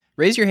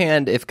Raise your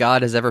hand if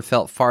God has ever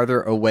felt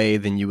farther away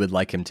than you would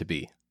like him to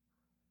be.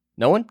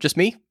 No one? Just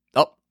me?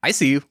 Oh, I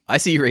see you. I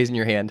see you raising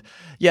your hand.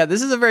 Yeah,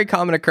 this is a very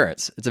common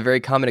occurrence. It's a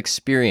very common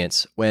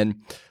experience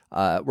when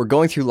we're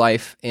going through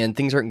life and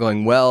things aren't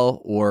going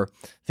well, or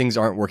things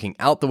aren't working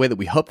out the way that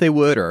we hope they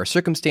would, or our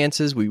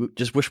circumstances, we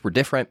just wish were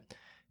different.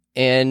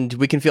 And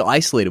we can feel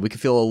isolated. We can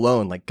feel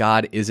alone, like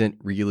God isn't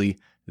really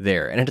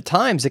there. And at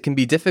times, it can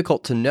be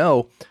difficult to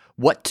know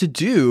what to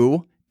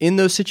do in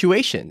those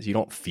situations. You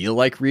don't feel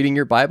like reading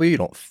your Bible. You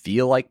don't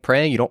feel like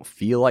praying. You don't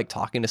feel like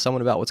talking to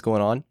someone about what's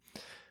going on.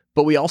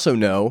 But we also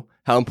know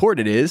how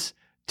important it is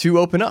to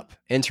open up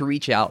and to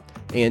reach out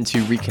and to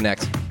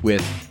reconnect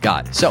with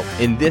God. So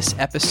in this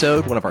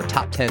episode, one of our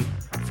top 10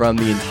 from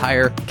the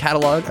entire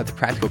catalog of the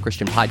Practical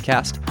Christian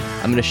Podcast,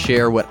 I'm going to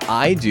share what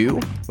I do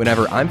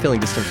whenever I'm feeling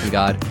distant from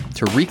God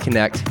to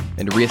reconnect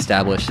and to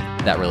reestablish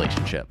that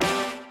relationship.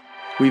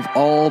 We've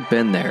all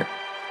been there,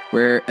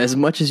 where as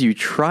much as you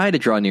try to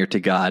draw near to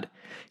God,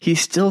 he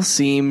still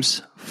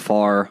seems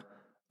far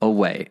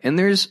away. And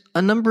there's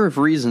a number of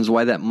reasons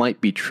why that might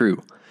be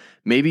true.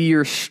 Maybe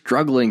you're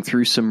struggling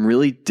through some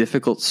really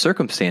difficult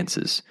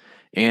circumstances,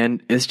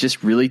 and it's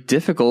just really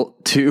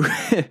difficult to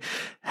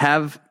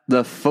have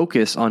the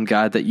focus on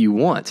God that you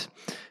want.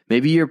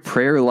 Maybe your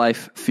prayer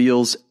life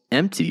feels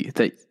empty,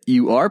 that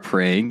you are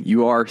praying,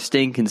 you are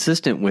staying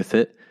consistent with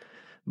it,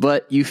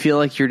 but you feel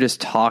like you're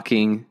just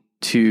talking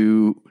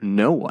to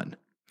no one.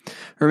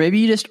 Or maybe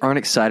you just aren't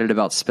excited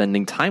about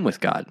spending time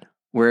with God,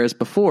 whereas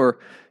before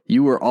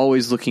you were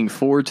always looking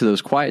forward to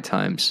those quiet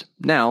times.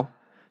 Now,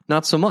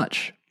 not so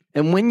much.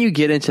 And when you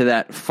get into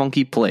that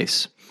funky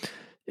place,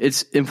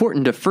 it's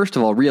important to first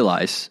of all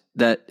realize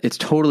that it's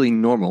totally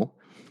normal,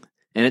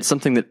 and it's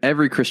something that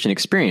every Christian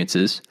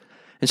experiences.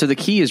 And so the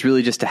key is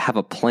really just to have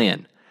a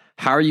plan.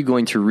 How are you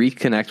going to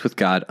reconnect with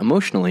God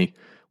emotionally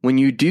when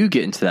you do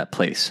get into that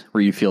place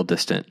where you feel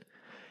distant?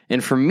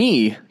 And for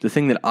me, the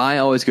thing that I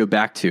always go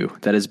back to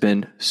that has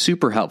been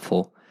super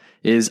helpful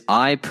is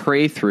I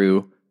pray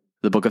through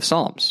the book of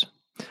Psalms.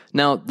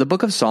 Now, the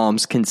book of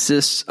Psalms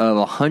consists of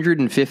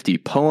 150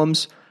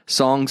 poems,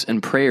 songs,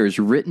 and prayers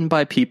written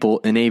by people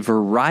in a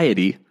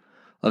variety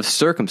of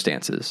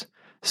circumstances.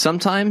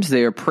 Sometimes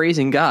they are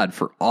praising God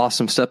for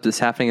awesome stuff that's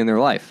happening in their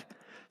life.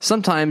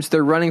 Sometimes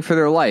they're running for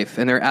their life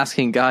and they're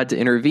asking God to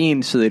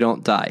intervene so they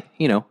don't die.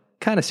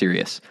 Kind of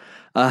serious.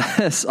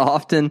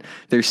 Often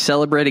they're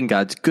celebrating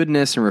God's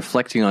goodness and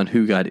reflecting on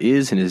who God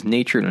is and his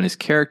nature and on his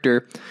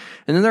character.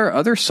 And then there are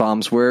other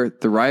Psalms where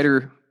the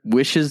writer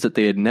wishes that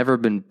they had never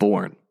been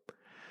born.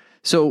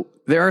 So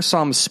there are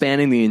Psalms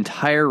spanning the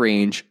entire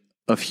range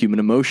of human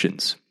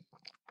emotions.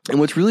 And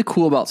what's really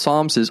cool about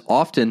Psalms is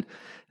often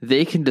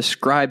they can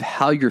describe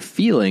how you're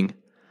feeling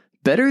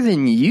better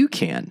than you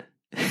can.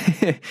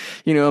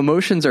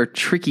 Emotions are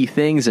tricky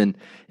things, and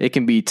it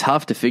can be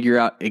tough to figure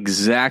out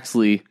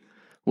exactly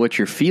what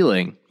you're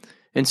feeling.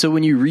 And so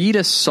when you read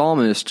a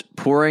psalmist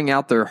pouring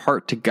out their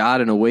heart to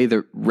God in a way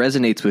that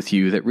resonates with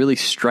you, that really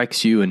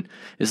strikes you and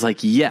is like,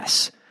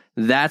 yes,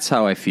 that's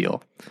how I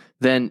feel,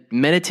 then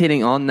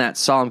meditating on that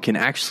psalm can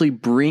actually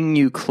bring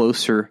you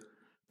closer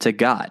to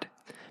God.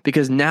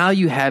 Because now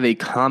you have a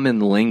common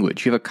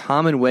language. You have a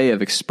common way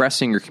of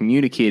expressing or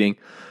communicating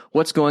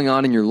what's going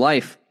on in your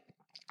life.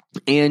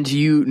 And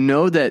you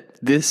know that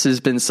this has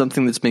been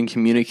something that's been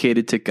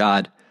communicated to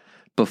God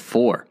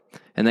before.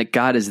 And that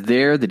God is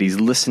there, that he's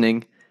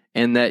listening,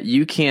 and that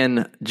you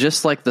can,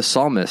 just like the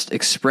psalmist,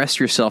 express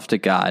yourself to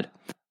God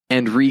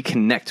and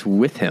reconnect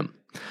with him.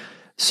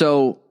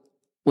 So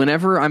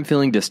whenever I'm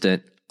feeling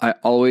distant, I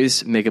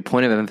always make a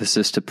point of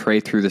emphasis to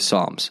pray through the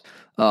Psalms.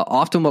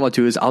 Often what I'll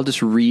do is I'll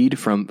just read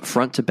from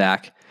front to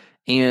back,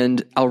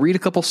 and I'll read a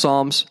couple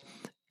Psalms,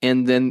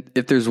 and then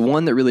if there's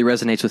one that really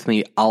resonates with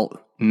me, I'll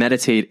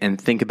meditate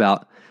and think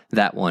about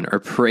that one or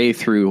pray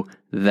through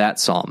that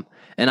Psalm.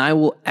 And I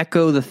will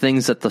echo the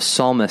things that the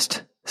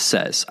psalmist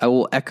says. I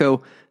will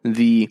echo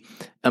the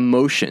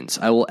emotions.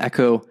 I will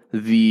echo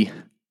the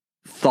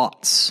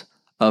thoughts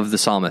of the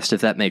psalmist,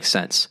 if that makes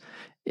sense.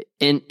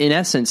 In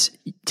essence,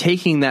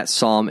 taking that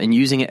psalm and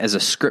using it as a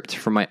script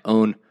for my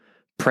own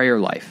prayer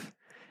life.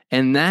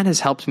 And that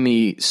has helped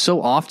me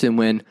so often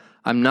when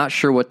I'm not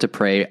sure what to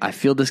pray, I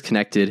feel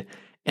disconnected,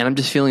 and I'm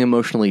just feeling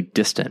emotionally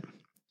distant.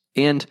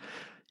 And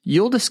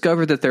you'll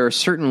discover that there are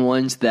certain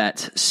ones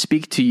that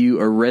speak to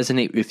you or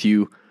resonate with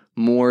you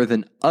more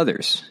than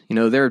others.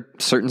 There are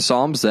certain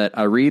Psalms that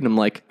I read and I'm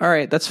like, all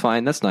right, that's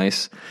fine, that's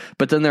nice.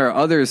 But then there are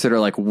others that are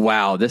like,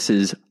 wow, this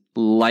is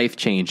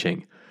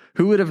life-changing.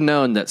 Who would have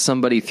known that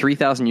somebody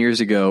 3,000 years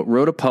ago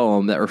wrote a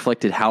poem that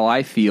reflected how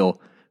I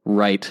feel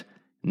right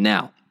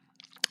now?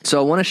 So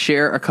I want to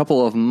share a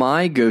couple of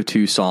my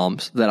go-to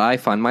Psalms that I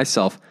find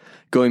myself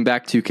going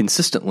back to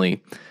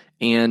consistently.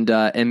 And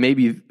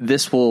maybe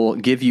this will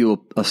give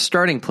you a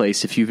starting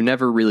place if you've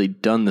never really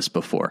done this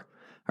before.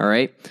 All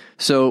right.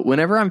 So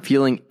whenever I'm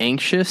feeling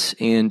anxious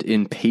and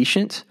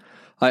impatient,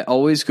 I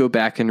always go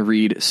back and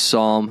read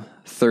Psalm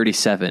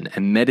 37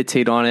 and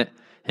meditate on it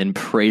and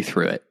pray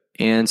through it.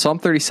 And Psalm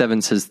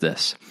 37 says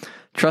this: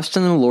 "Trust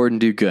in the Lord and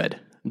do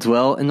good.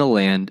 Dwell in the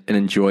land and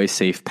enjoy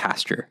safe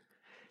pasture.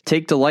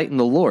 Take delight in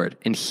the Lord,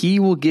 and he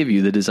will give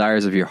you the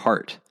desires of your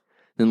heart.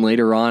 Then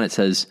later on it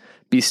says,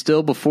 be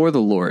still before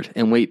the Lord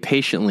and wait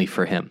patiently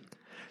for him.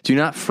 Do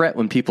not fret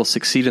when people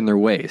succeed in their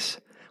ways,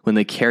 when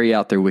they carry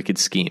out their wicked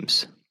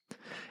schemes.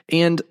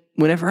 And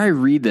whenever I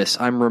read this,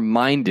 I'm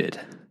reminded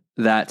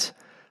that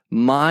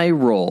my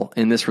role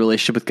in this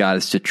relationship with God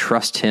is to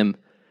trust him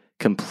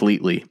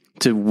completely,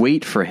 to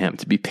wait for him,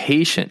 to be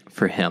patient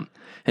for him,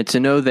 and to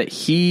know that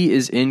he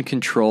is in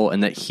control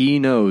and that he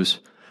knows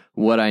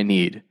what I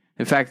need.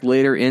 In fact,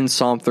 later in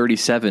Psalm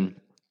 37,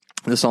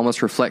 the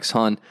psalmist reflects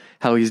on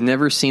how he's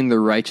never seen the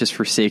righteous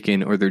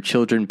forsaken or their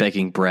children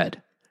begging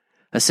bread.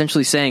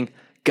 Essentially saying,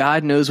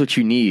 God knows what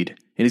you need,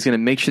 and he's going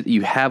to make sure that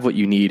you have what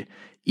you need,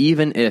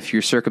 even if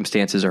your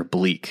circumstances are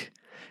bleak.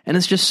 And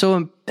it's just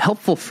so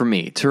helpful for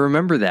me to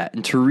remember that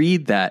and to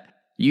read that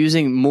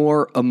using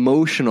more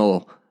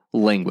emotional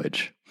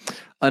language.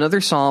 Another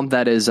psalm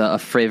that is a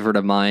favorite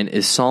of mine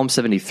is Psalm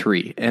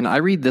 73. And I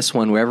read this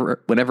one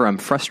whenever I'm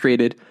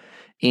frustrated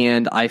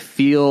and I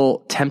feel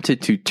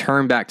tempted to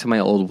turn back to my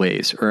old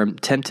ways, or I'm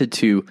tempted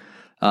to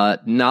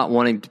not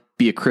wanting to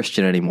be a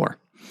Christian anymore.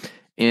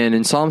 And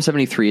in Psalm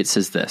 73, it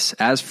says this,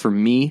 as for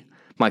me,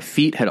 my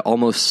feet had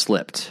almost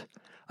slipped.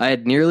 I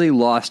had nearly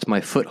lost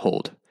my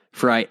foothold,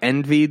 for I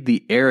envied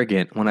the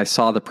arrogant when I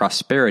saw the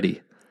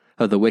prosperity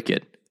of the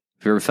wicked.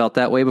 Have you ever felt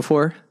that way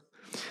before?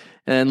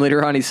 And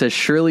later on he says,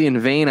 surely in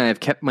vain I have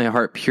kept my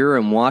heart pure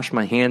and washed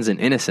my hands in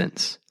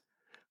innocence.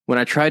 When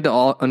I tried to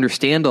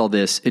understand all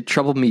this, it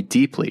troubled me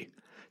deeply,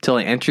 till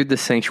I entered the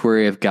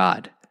sanctuary of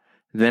God.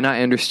 Then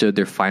I understood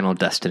their final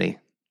destiny.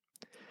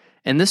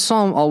 And this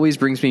psalm always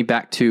brings me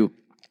back to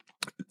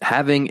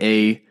having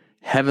a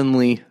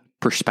heavenly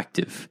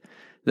perspective,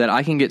 that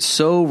I can get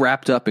so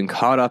wrapped up and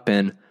caught up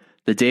in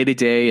the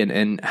day-to-day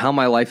and how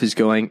my life is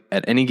going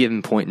at any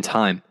given point in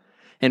time,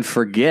 and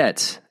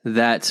forget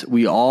that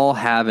we all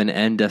have an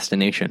end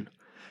destination,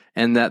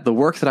 and that the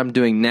work that I'm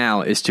doing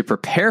now is to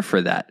prepare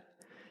for that.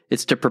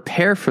 It's to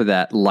prepare for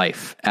that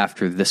life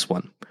after this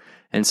one.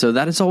 And so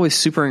that is always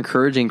super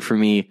encouraging for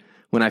me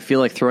when I feel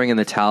like throwing in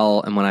the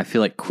towel and when I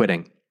feel like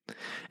quitting.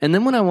 And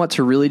then when I want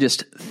to really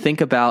just think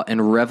about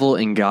and revel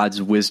in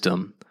God's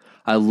wisdom,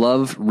 I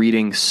love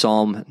reading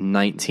Psalm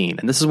 19.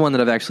 And this is one that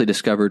I've actually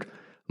discovered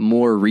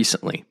more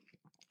recently.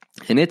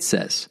 And it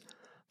says,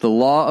 the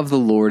law of the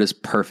Lord is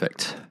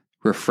perfect,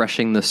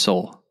 refreshing the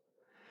soul.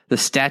 The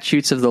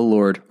statutes of the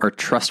Lord are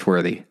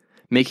trustworthy,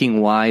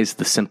 making wise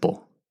the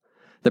simple.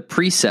 The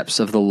precepts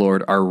of the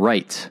Lord are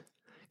right,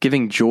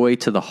 giving joy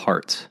to the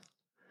heart.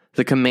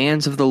 The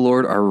commands of the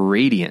Lord are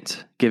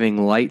radiant,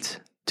 giving light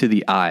to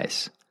the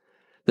eyes.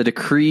 The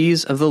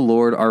decrees of the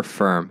Lord are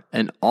firm,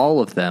 and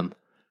all of them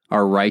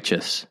are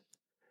righteous.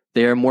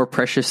 They are more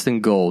precious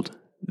than gold,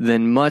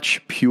 than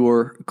much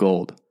pure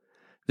gold.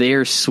 They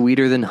are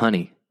sweeter than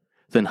honey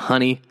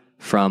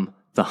from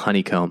the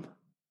honeycomb.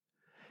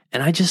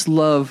 And I just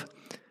love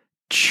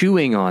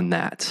chewing on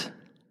that,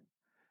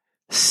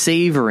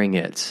 savoring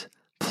it,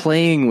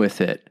 playing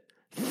with it,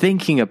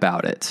 thinking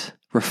about it,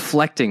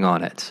 reflecting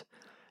on it.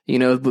 You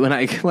know, when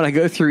I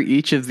go through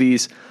each of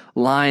these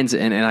lines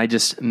and I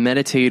just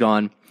meditate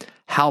on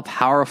how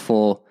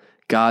powerful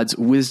God's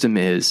wisdom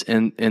is,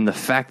 and the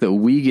fact that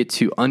we get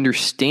to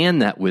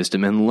understand that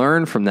wisdom and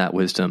learn from that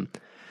wisdom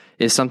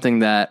is something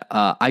that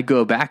I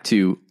go back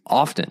to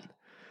often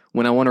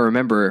when I want to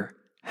remember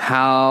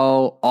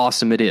how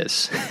awesome it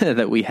is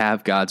that we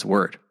have God's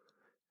word.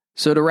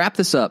 So to wrap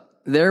this up,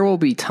 there will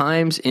be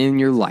times in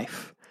your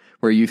life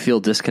where you feel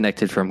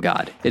disconnected from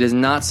God. It is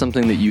not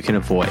something that you can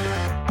avoid.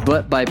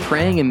 But by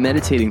praying and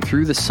meditating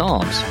through the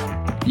Psalms,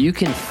 you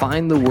can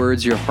find the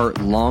words your heart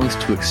longs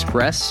to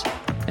express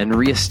and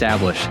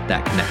reestablish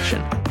that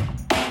connection.